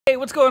Hey,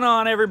 what's going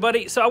on,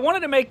 everybody? So I wanted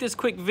to make this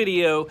quick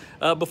video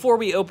before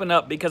we open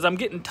up because I'm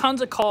getting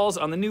tons of calls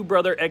on the new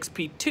Brother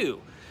XP2,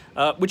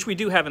 which we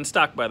do have in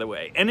stock, by the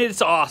way. And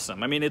it's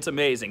awesome. I mean, it's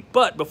amazing.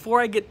 But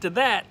before I get to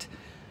that,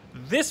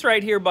 this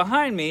right here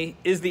behind me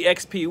is the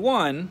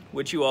XP1,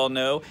 which you all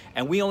know,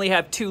 and we only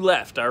have 2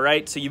 left, all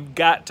right? So you've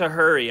got to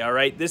hurry, all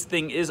right? This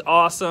thing is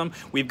awesome.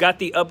 We've got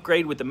the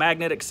upgrade with the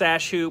magnetic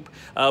sash hoop,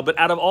 but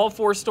out of all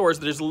 4 stores,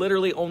 there's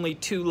literally only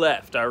 2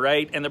 left, all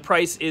right? And the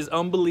price is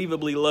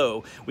unbelievably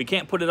low. We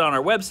can't put it on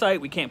our website.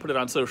 We can't put it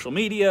on social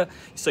media.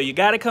 So you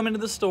got to come into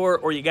the store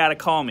or you got to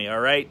call me, all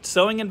right?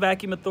 Sewing and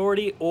Vacuum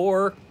Authority,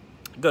 or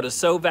go to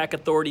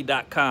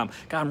sewvacauthority.com.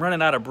 God, I'm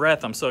running out of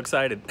breath. I'm so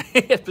excited.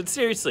 But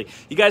seriously,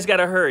 you guys got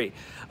to hurry.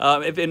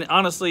 And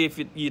honestly, if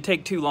you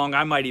take too long,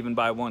 I might even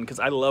buy one because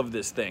I love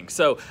this thing.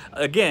 So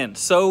again,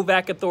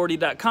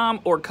 sewvacauthority.com,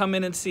 or come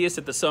in and see us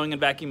at the Sewing and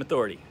Vacuum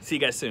Authority. See you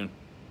guys soon.